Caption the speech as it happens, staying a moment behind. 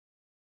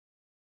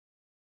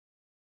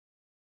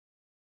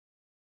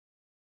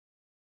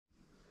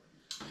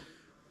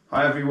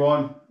Hi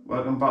everyone,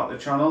 welcome back to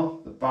the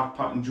channel, the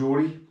Backpacking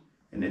Geordie,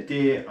 and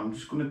today I'm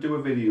just going to do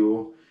a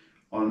video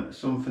on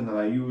something that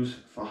I use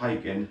for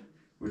hiking,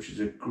 which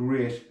is a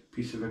great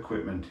piece of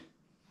equipment.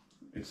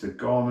 It's the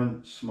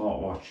Garmin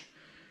Smartwatch.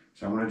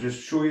 So I'm going to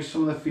just show you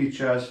some of the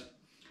features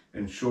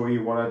and show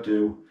you what I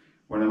do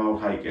when I'm out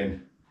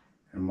hiking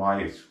and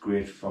why it's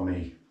great for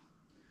me.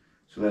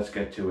 So let's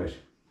get to it.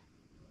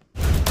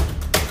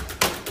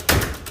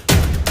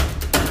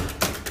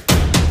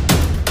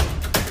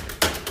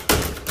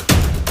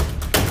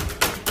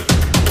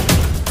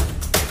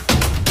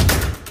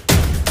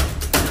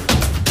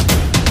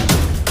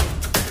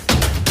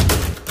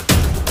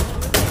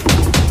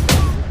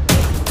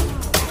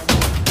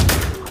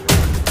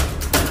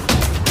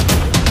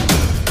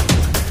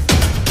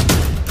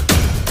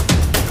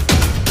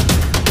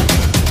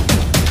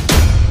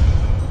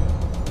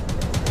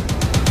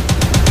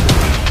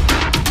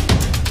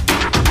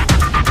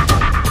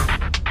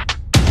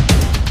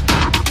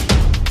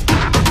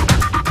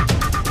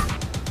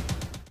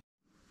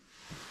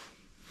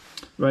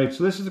 Right,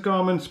 so this is the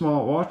Garmin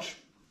Smartwatch.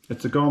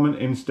 It's a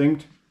Garmin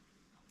Instinct.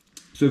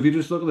 So if you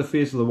just look at the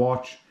face of the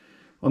watch,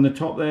 on the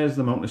top there is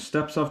the amount of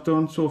steps I've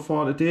done so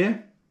far today.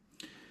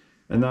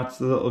 And that's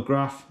the little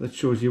graph that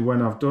shows you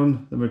when I've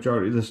done the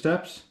majority of the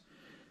steps.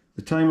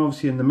 The time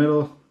obviously in the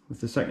middle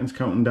with the seconds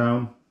counting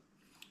down.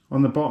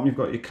 On the bottom you've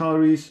got your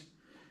calories,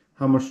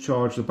 how much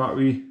charge the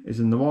battery is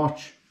in the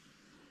watch.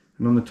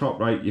 And on the top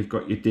right you've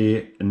got your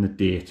day and the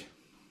date.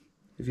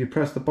 If you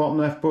press the bottom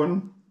left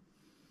button,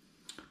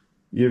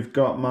 you've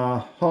got my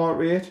heart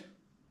rate,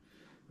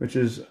 which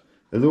is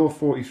a low of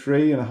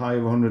 43 and a high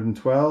of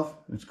 112.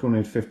 It's currently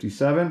at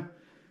 57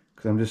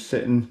 because I'm just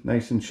sitting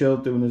nice and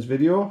chilled doing this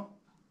video.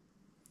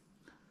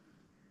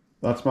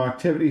 That's my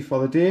activity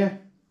for the day.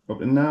 Up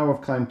to now I've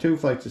climbed 2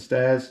 flights of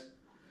stairs,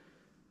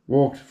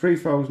 walked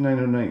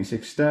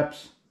 3,996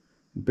 steps,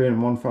 and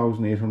burned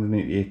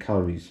 1,888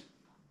 calories.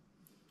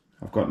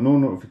 I've got no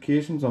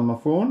notifications on my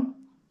phone.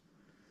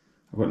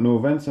 I've got no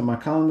events on my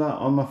calendar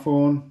on my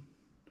phone.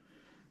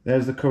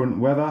 There's the current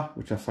weather,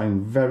 which I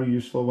find very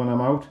useful when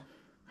I'm out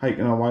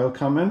hiking or wild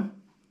camping.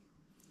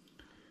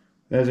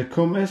 There's a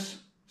compass,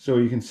 so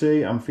you can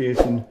see I'm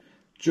facing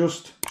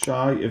just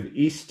shy of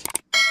east.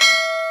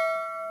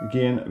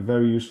 Again, a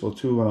very useful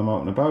tool when I'm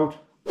out and about.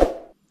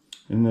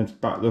 And it's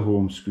back to the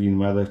home screen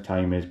where the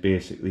time is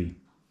basically.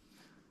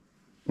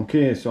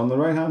 Okay, so on the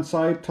right hand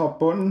side, top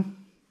button,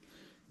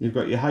 you've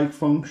got your hike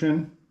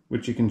function,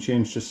 which you can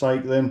change to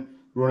cycling,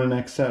 running,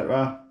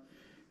 etc.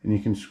 And you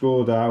can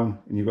scroll down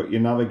and you've got your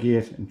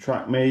navigate and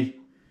track me,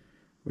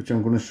 which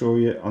I'm going to show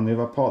you on the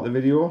other part of the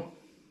video.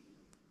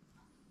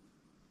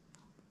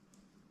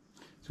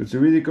 So it's a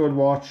really good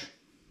watch.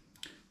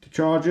 To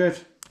charge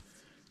it,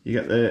 you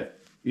get the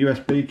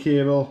USB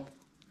cable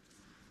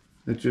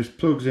that just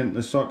plugs into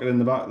the socket in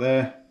the back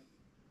there,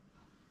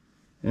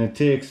 and it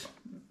takes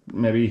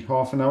maybe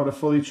half an hour to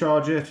fully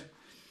charge it,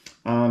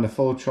 and a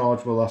full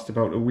charge will last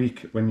about a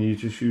week when you're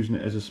just using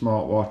it as a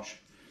smartwatch.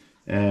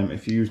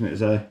 If you're using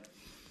it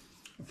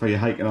for your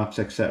hiking apps,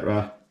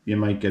 etc., you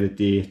might get a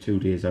day, 2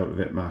 days out of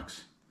it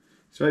max.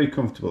 It's very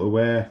comfortable to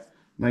wear,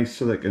 nice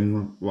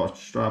silicone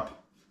watch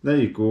strap. There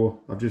you go,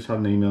 I've just had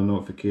an email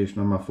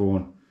notification on my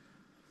phone.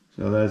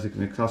 So there's a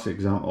classic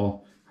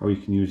example how you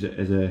can use it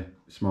as a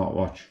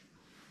smartwatch.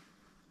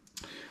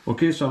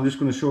 Okay, so I'm just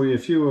going to show you a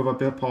few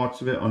other parts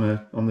of it on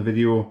the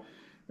video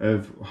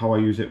of how I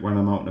use it when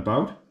I'm out and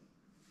about.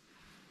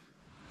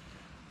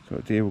 So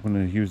today we're going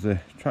to use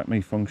the track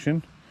me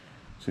function.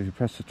 So if you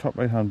press the top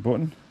right hand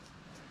button,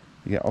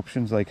 you get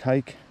options like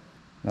hike,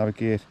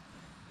 navigate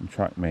and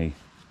track me.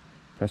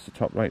 Press the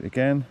top right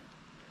again,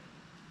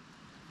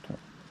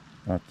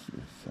 that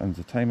sends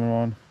the timer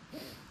on,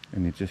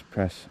 and you just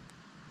press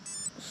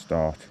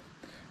start.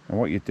 And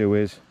what you do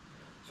is,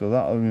 so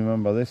that'll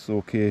remember this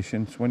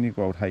location, so when you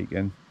go out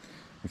hiking,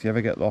 if you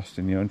ever get lost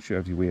and you're unsure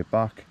of your way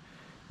back,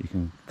 you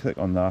can click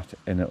on that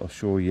and it'll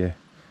show you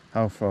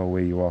how far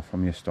away you are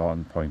from your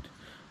starting point.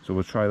 So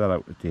we'll try that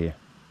out today.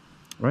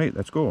 Right,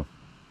 let's go.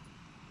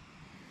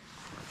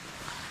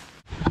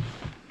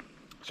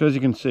 So as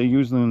you can see,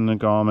 using the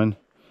Garmin,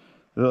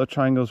 the little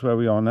triangle's where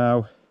we are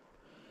now,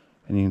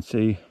 and you can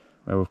see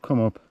where we've come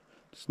up,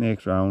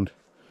 snakes round.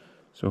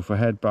 So if we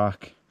head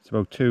back, it's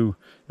about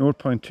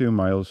 0.2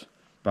 miles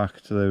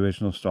back to the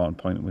original starting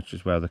point, which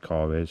is where the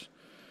car is.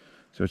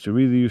 So it's a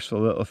really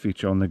useful little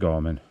feature on the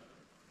Garmin.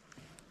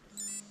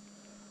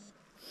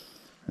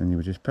 And you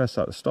would just press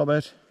that to stop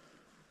it,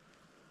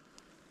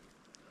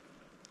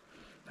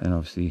 and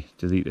obviously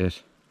delete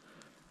it.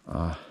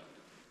 Back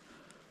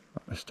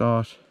to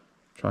start.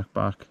 Track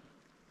back.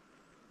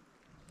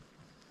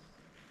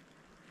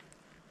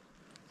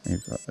 And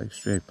you've got like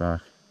straight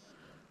back.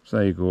 So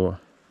there you go.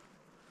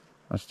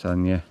 That's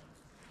telling you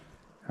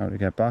how to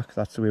get back.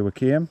 That's the way we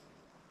came.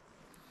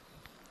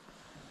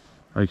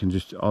 Or you can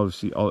just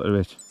obviously alter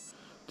it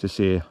to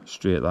say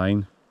straight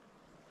line,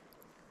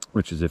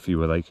 which is if you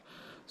were like,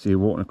 say,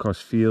 walking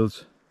across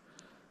fields,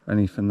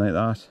 anything like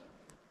that.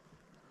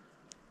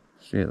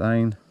 Straight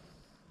line.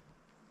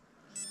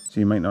 so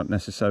you might not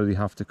necessarily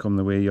have to come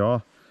the way you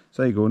are.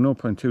 So there you go,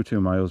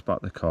 0.22 miles back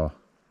to the car.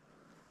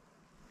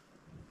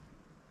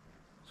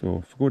 So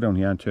if we go down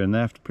here and turn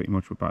left, pretty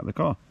much we're back to the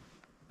car.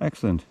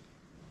 Excellent.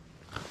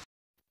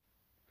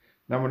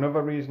 Now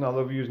another reason I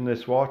love using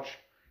this watch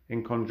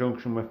in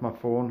conjunction with my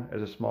phone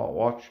as a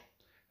smartwatch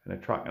and a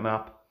tracking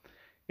app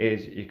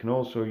is you can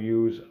also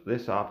use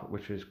this app,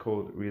 which is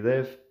called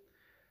Relive,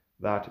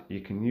 that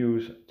you can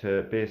use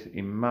to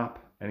basically map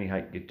any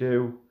hike you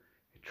do.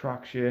 It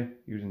tracks you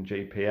using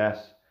GPS,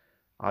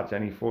 adds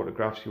any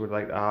photographs you would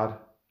like to add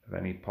of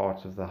any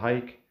parts of the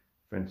hike.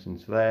 For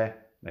instance there,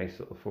 nice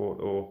little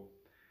photo.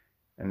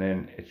 And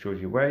then it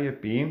shows you where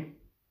you've been,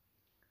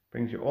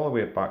 brings you all the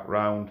way back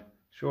round,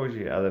 shows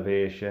you your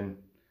elevation,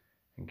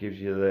 and gives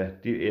you the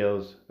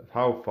details of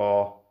how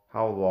far,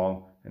 how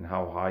long, and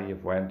how high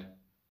you've went.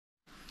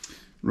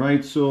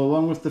 Right, so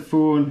along with the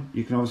phone,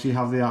 you can obviously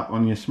have the app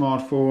on your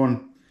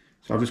smartphone.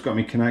 So I've just got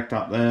my Connect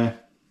app there.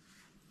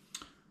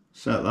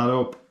 Set that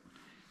up.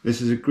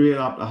 This is a great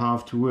app to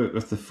have to work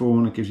with the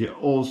phone. It gives you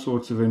all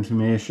sorts of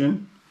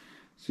information.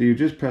 So you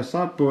just press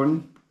that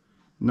button,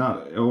 and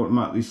that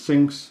automatically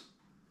syncs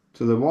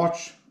to the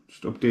watch.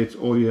 Just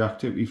updates all your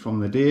activity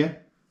from the day.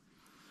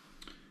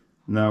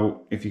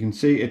 Now, if you can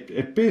see,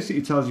 it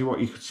basically tells you what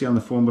you could see on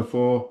the phone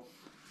before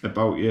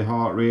about your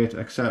heart rate,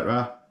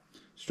 etc.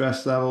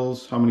 Stress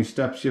levels, how many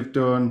steps you've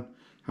done,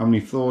 how many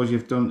floors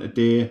you've done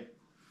today,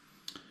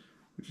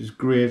 which is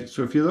great.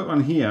 So if you look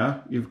on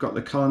here, you've got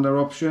the calendar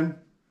option.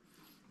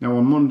 Now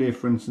on Monday,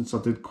 for instance,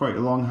 I did quite a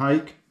long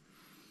hike.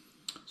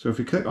 So if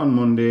you click on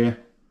Monday,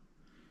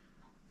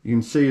 you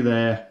can see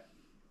there,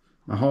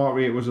 my heart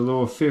rate was a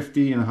low of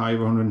 50 and a high of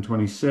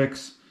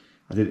 126.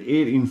 I did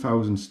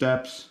 18,000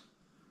 steps.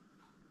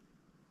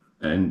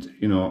 And,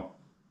 you know,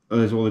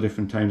 there's all the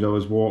different times I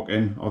was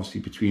walking,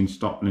 obviously between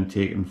stopping and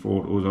taking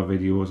photos or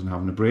videos and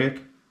having a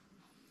break.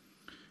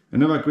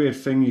 Another great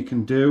thing you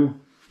can do,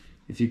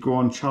 if you go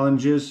on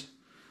challenges,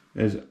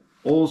 there's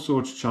all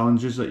sorts of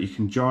challenges that you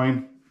can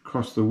join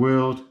across the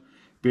world.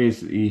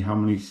 Basically, how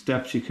many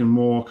steps you can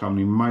walk, how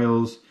many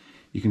miles.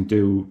 You can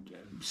do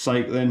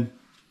cycling,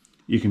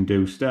 you can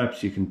do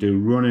steps, you can do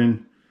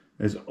running.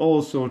 There's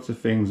all sorts of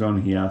things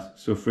on here.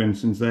 So for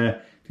instance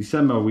there,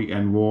 December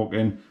weekend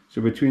walking.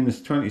 So between the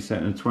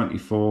 22nd and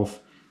 24th,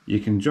 you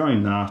can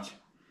join that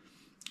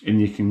and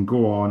you can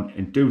go on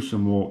and do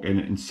some walking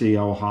and see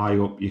how high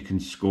up you can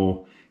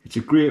score. It's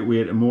a great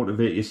way to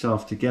motivate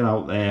yourself to get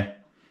out there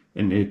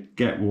and to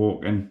get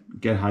walking,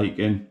 get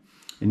hiking,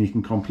 and you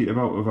can compete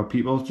about with other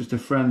people. It's just a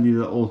friendly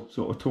little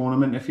sort of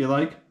tournament, if you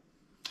like.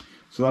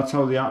 So that's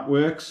how the app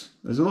works.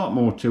 There's a lot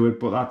more to it,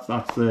 but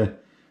that's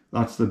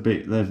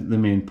the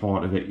main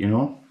part of it, you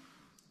know.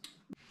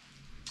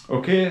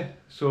 Okay,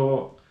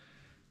 so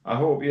I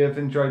hope you've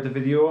enjoyed the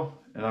video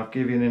and I've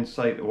given you an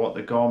insight of what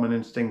the Garmin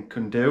Instinct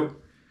can do,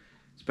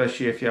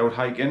 especially if you're out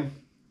hiking.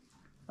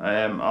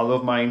 I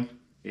love mine.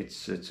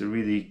 It's a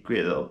really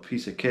great little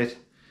piece of kit.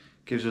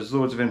 Gives us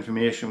loads of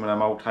information when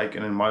I'm out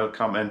hiking and wild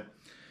camping.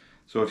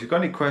 So if you've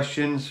got any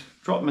questions,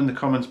 drop them in the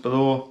comments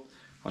below.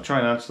 I'll try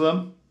and answer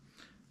them.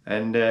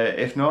 And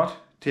if not,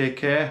 take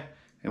care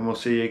and we'll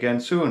see you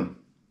again soon.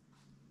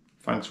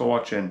 Thanks for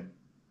watching.